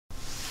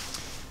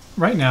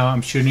right now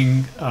I'm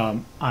shooting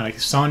on a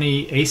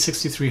Sony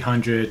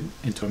a6300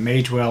 into a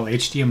Magewell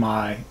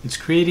HDMI. It's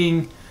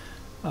creating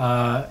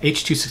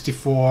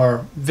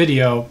H.264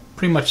 video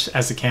pretty much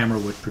as the camera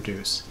would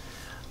produce.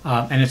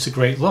 And it's a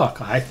great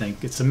look. I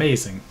think it's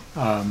amazing.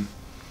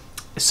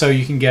 So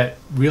you can get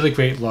really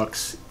great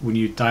looks when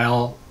you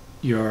dial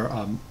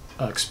your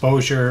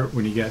exposure,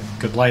 when you get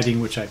good lighting,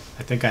 which I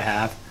think I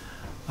have.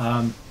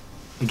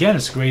 Again,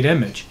 it's a great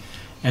image.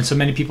 And so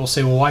many people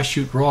say, well, why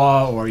shoot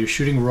RAW? Or you're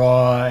shooting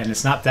RAW and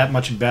it's not that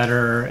much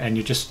better, and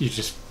you're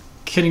just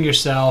kidding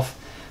yourself.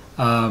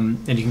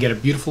 And you can get a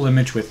beautiful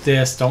image with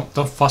this. Don't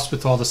fuss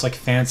with all this like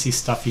fancy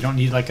stuff. You don't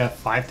need like a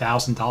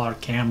 $5,000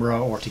 camera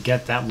or to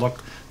get that look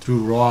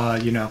through RAW,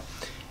 you know.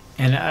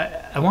 And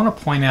I want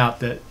to point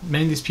out that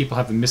many of these people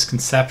have a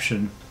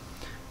misconception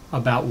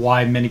about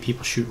why many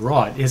people shoot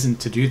RAW. It isn't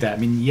to do that. I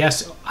mean,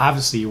 yes,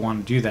 obviously you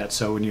want to do that.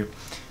 So when you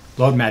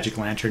load Magic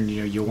Lantern,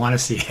 you know, you want to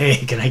see, hey,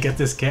 can I get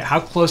this?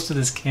 How close to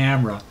this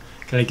camera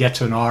can I get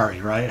to an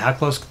ARRI, right? How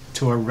close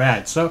to a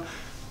red? So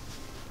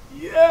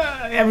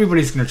yeah,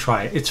 everybody's going to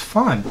try it. It's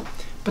fun,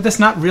 but that's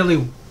not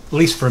really, at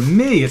least for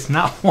me, it's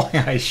not why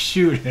I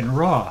shoot in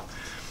RAW.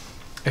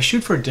 I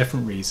shoot for a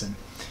different reason.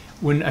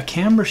 When a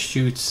camera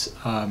shoots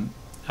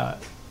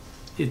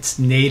its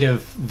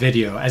native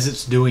video, as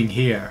it's doing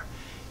here,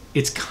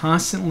 it's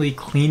constantly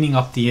cleaning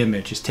up the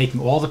image. It's taking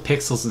all the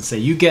pixels and say,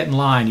 you get in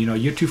line, you know,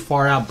 you're too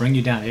far out, bring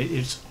you down.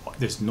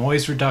 There's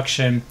noise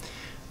reduction.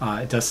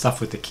 It does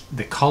stuff with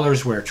the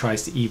colors where it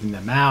tries to even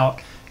them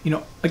out. You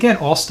know, again,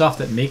 all stuff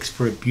that makes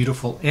for a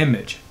beautiful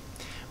image.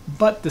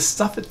 But the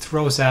stuff it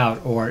throws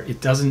out, or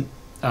it doesn't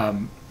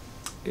make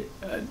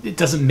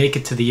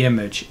it to the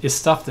image, is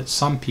stuff that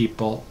some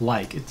people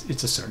like.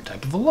 It's a certain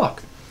type of a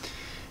look.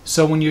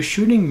 So when you're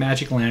shooting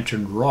Magic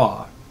Lantern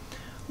RAW,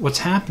 what's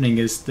happening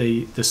is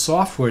the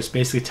software is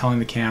basically telling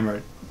the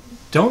camera,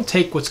 don't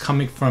take what's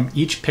coming from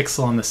each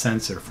pixel on the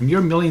sensor, from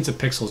your millions of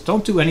pixels.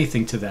 Don't do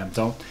anything to them.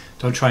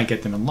 Don't try and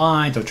get them in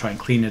line. Don't try and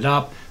clean it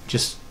up.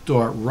 Just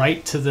store it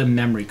right to the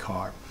memory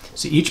card.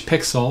 So each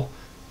pixel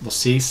will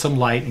see some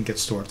light and get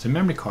stored to the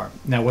memory card.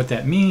 Now what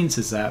that means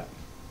is that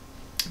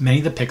many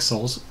of the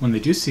pixels, when they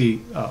do see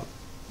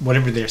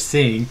whatever they're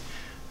seeing,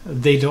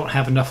 they don't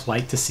have enough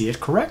light to see it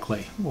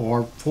correctly,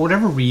 or for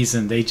whatever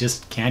reason they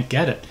just can't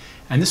get it.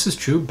 And this is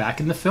true back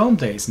in the film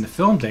days. In the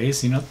film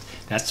days, you know,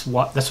 that's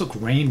what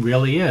grain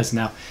really is.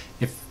 Now,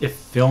 if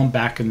film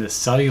back in the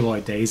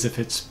celluloid days, if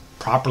it's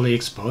properly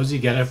exposed, you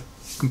get a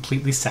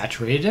completely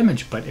saturated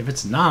image. But if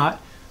it's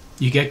not,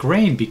 you get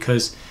grain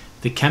because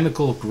the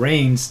chemical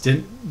grains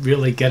didn't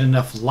really get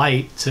enough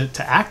light to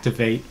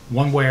activate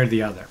one way or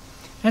the other.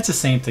 And it's the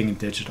same thing in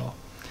digital.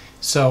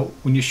 So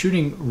when you're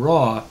shooting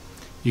RAW,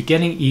 you're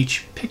getting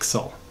each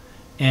pixel,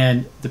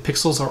 and the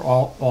pixels are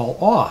all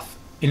off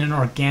in an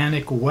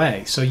organic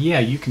way. So yeah,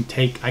 I could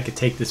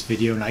take this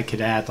video and I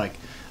could add like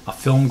a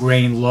film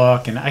grain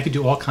look, and I could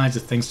do all kinds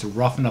of things to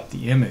roughen up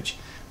the image,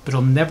 but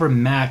it'll never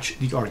match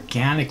the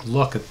organic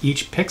look of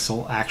each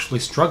pixel actually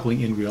struggling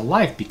in real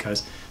life,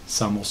 because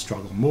some will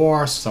struggle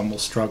more, some will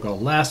struggle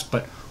less,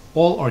 but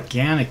all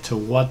organic to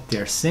what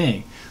they're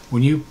seeing.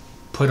 When you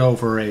put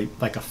over a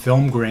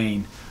film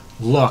grain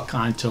look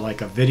onto like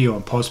a video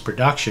in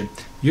post-production,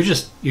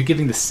 you're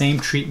giving the same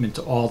treatment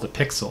to all the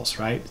pixels,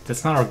 right?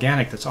 That's not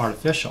organic, that's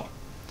artificial.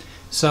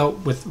 So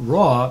with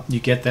RAW, you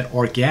get that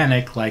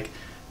organic, like,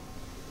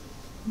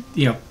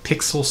 you know,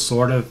 pixel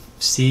sort of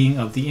seeing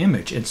of the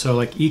image. And so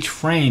like each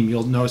frame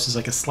you'll notice is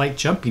like a slight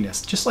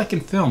jumpiness, just like in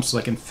film. So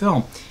like in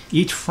film,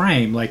 each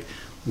frame, like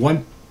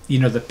one, you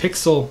know, the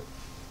pixel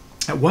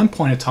at one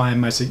point in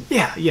time I said,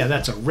 yeah,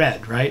 that's a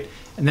red, right?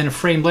 And then a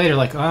frame later,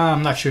 like, oh,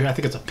 I'm not sure, I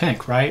think it's a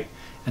pink, right?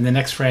 And the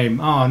next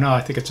frame, oh no, I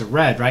think it's a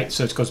red, right?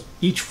 So it goes,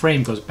 each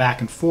frame goes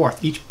back and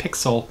forth, each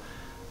pixel,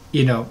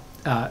 you know,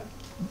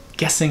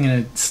 guessing in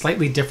a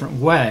slightly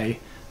different way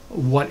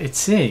what it's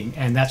seeing.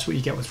 And that's what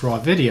you get with RAW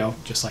video,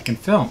 just like in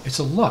film. It's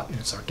a look, and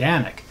it's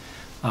organic.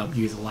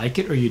 You either like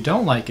it or you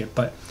don't like it,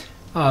 but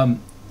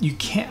you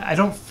can't, I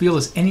don't feel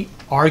there's any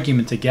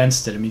argument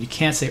against it. I mean, you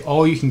can't say,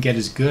 oh, you can get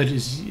as good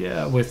as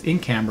with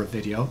in-camera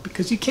video,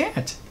 because you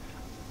can't.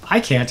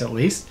 I can't, at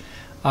least.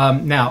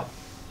 Now,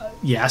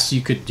 yes, you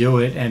could do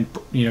it, and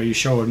you know, you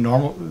show a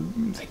normal,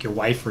 like your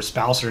wife or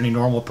spouse or any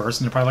normal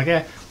person, they're probably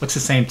like, looks the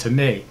same to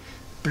me.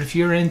 But if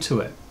you're into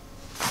it,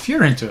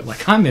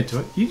 like I'm into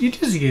it, you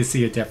just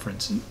see a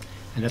difference, and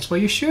that's why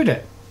you shoot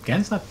it.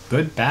 Again, it's not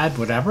good, bad,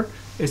 whatever.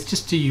 It's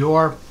just to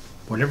your,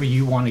 whatever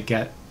you want to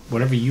get,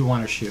 whatever you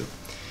want to shoot.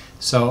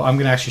 So I'm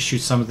going to actually shoot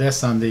some of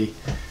this on the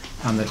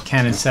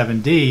Canon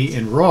 7D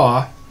in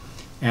RAW,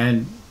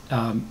 and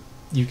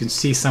you can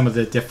see some of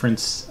the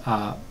difference.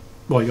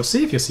 Well, you'll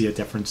see if you see a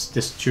difference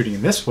just shooting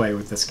in this way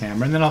with this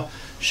camera, and then I'll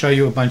show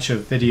you a bunch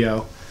of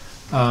video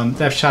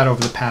that I've shot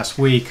over the past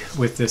week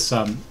with this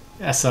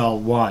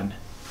SL1.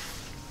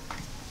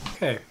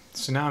 Okay,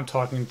 so now I'm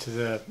talking to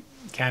the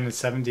Canon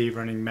 7D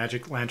running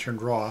Magic Lantern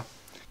RAW,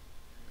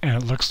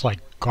 and it looks like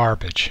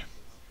garbage.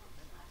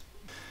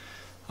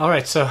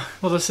 Alright, so,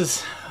 well, this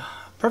is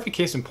a perfect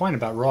case in point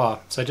about RAW.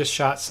 So I just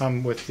shot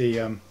some with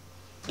the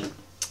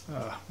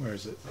where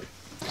is it?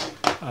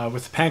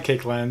 With the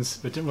pancake lens,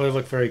 but didn't really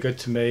look very good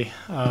to me.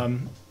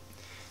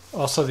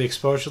 Also, the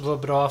exposure a little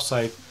bit off, so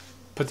I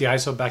put the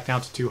ISO back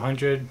down to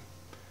 200.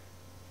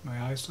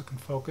 My eyes look in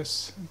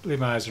focus. I believe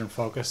my eyes are in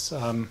focus.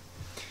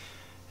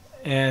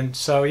 And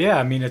so, yeah,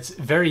 I mean, it's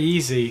very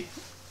easy.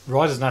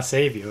 RAW does not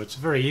save you. It's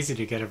very easy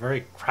to get a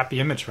very crappy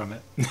image from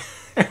it.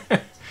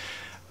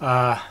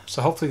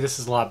 So hopefully this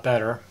is a lot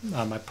better.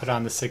 I put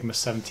on the Sigma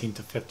 17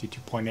 to 50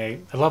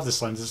 2.8. I love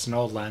this lens. It's an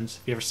old lens.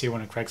 If you ever see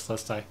one on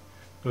Craigslist, I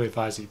really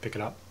advise that you pick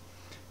it up.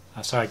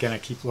 So again, I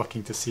keep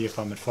looking to see if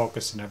I'm in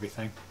focus and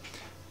everything,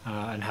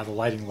 and how the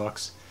lighting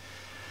looks.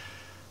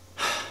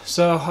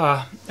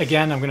 So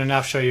again, I'm going to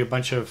now show you a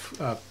bunch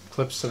of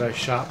clips that I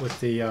shot with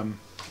the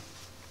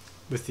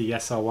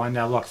SL1.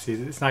 Now look, see,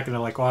 it's not going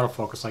to like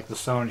autofocus like the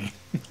Sony.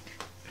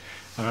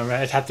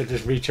 I'd have to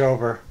just reach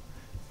over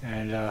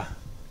and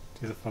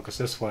do the focus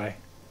this way,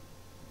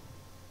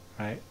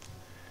 right?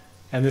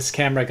 And this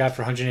camera I got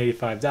for $185,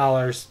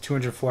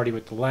 $240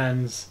 with the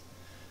lens.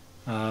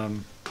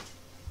 And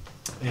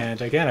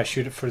again, I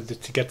shoot it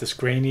to get this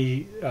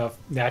grainy,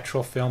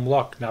 natural film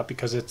look, not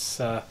because it's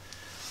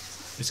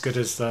as good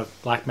as the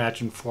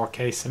Blackmagic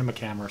 4K cinema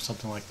camera or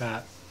something like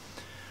that.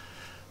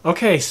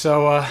 Okay,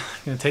 so I'm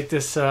going to take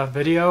this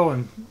video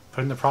and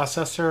put it in the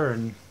processor,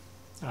 and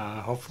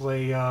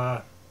hopefully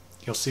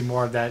you'll see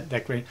more of that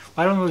grain.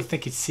 Well, I don't really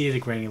think you'd see the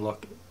grainy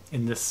look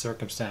in this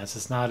circumstance.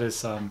 It's not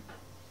as you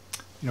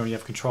know, you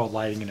have controlled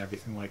lighting and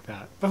everything like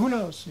that. But who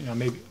knows? You know,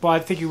 maybe. Well, I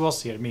think you will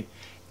see it. I mean,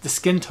 the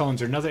skin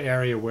tones are another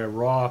area where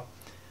RAW,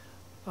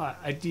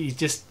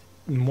 just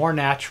more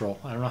natural.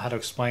 I don't know how to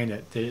explain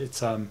it.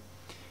 It's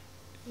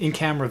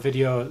in-camera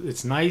video.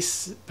 It's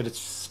nice, but it's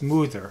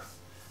smoother.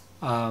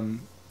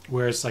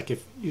 Whereas, like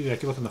if you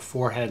look on the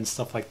forehead and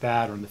stuff like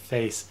that, or in the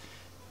face,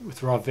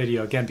 with RAW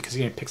video, again, because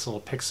you're getting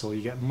pixel to pixel,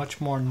 you get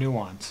much more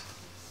nuance.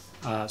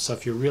 So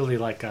if you're really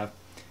if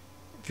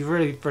you're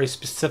really very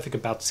specific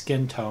about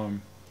skin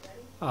tone,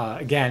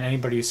 again,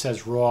 anybody who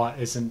says RAW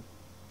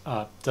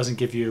doesn't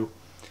give you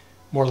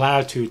more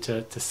latitude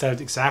to set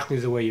it exactly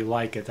the way you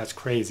like it, that's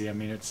crazy. I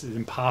mean, it's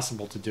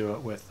impossible to do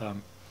it with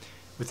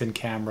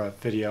in-camera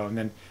video. And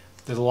then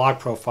the log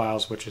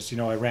profiles, which is,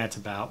 I rant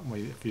about.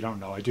 If you don't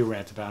know, I do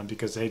rant about them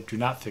because they do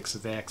not fix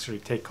it. They actually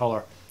take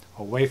color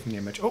away from the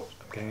image. Oh,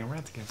 I'm getting a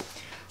rant again.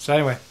 So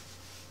anyway,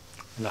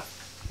 enough.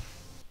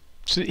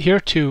 So here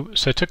too,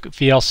 so I took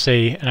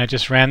VLC and I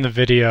just ran the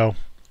video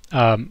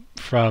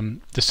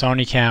from the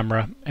Sony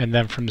camera and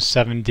then from the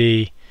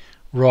 7D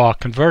RAW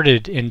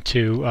converted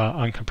into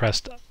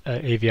uncompressed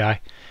AVI.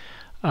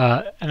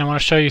 And I want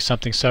to show you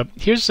something. So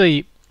here's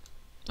let's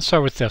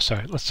start with the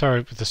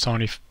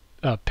Sony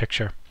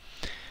picture.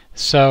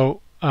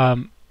 So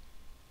again,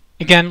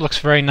 it looks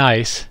very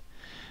nice,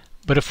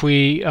 but if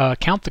we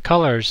count the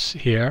colors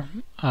here,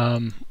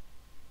 we're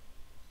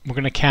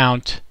going to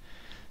count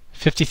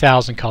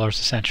 50,000 colors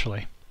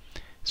essentially.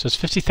 So it's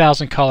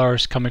 50,000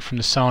 colors coming from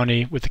the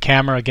Sony, with the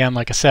camera, again,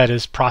 like I said,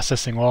 is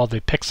processing all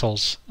the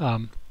pixels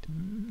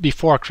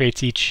before it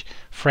creates each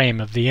frame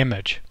of the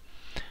image.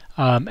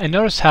 And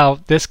notice how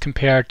this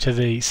compared to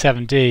the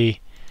 7D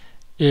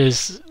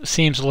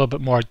seems a little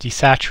bit more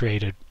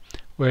desaturated,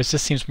 whereas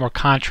this seems more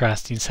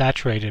contrasty and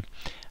saturated.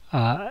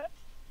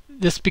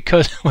 This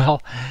because,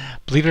 well,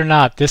 believe it or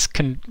not, this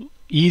can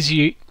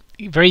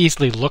very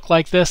easily look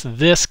like this.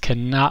 This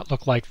cannot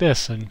look like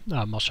this, and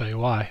I'll show you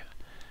why.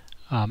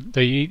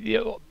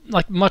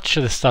 Like much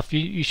of the stuff,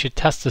 you should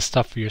test this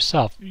stuff for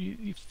yourself,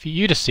 for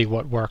you to see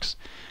what works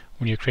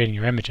when you're creating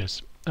your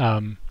images.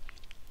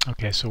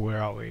 Okay, so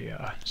where are we?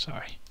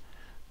 Sorry.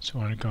 So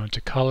I want to go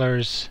into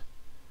colors,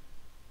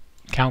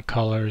 count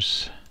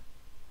colors,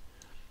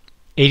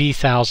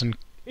 82,000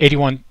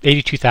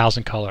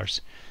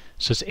 colors.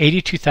 So it's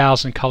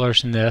 82,000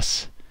 colors in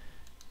this,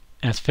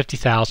 and it's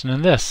 50,000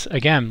 in this.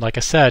 Again, like I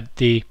said,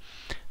 the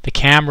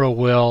camera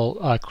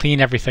will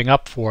clean everything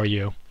up for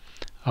you.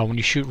 When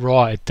you shoot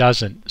RAW, it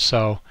doesn't.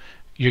 So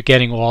you're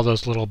getting all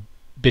those little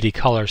bitty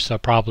colors. So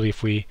probably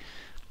if we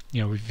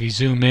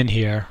zoom in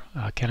here,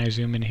 can I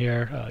zoom in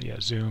here? Yeah,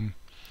 zoom.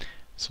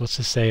 So let's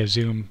just say a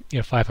zoom,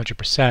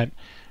 500%.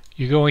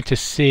 You're going to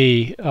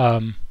see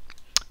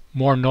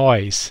more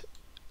noise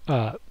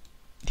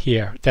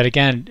here. That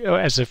again,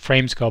 as the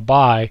frames go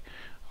by,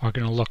 are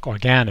going to look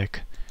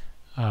organic.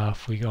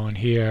 If we go in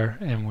here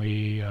and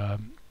we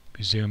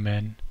zoom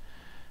in,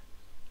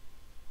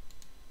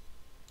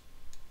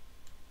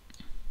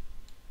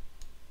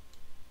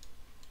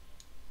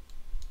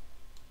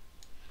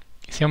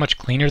 see how much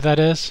cleaner that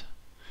is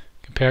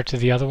compared to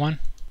the other one?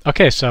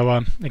 Okay,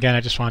 so again,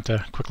 I just want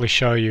to quickly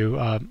show you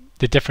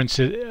the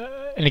differences.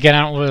 And again,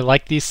 I don't really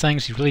like these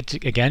things. You really,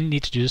 again,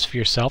 need to do this for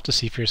yourself, to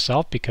see for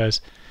yourself,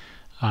 because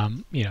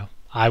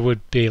I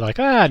would be like,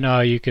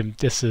 no,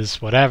 this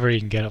is whatever, you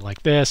can get it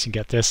like this, and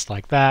get this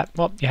like that.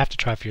 Well, you have to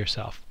try for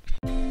yourself.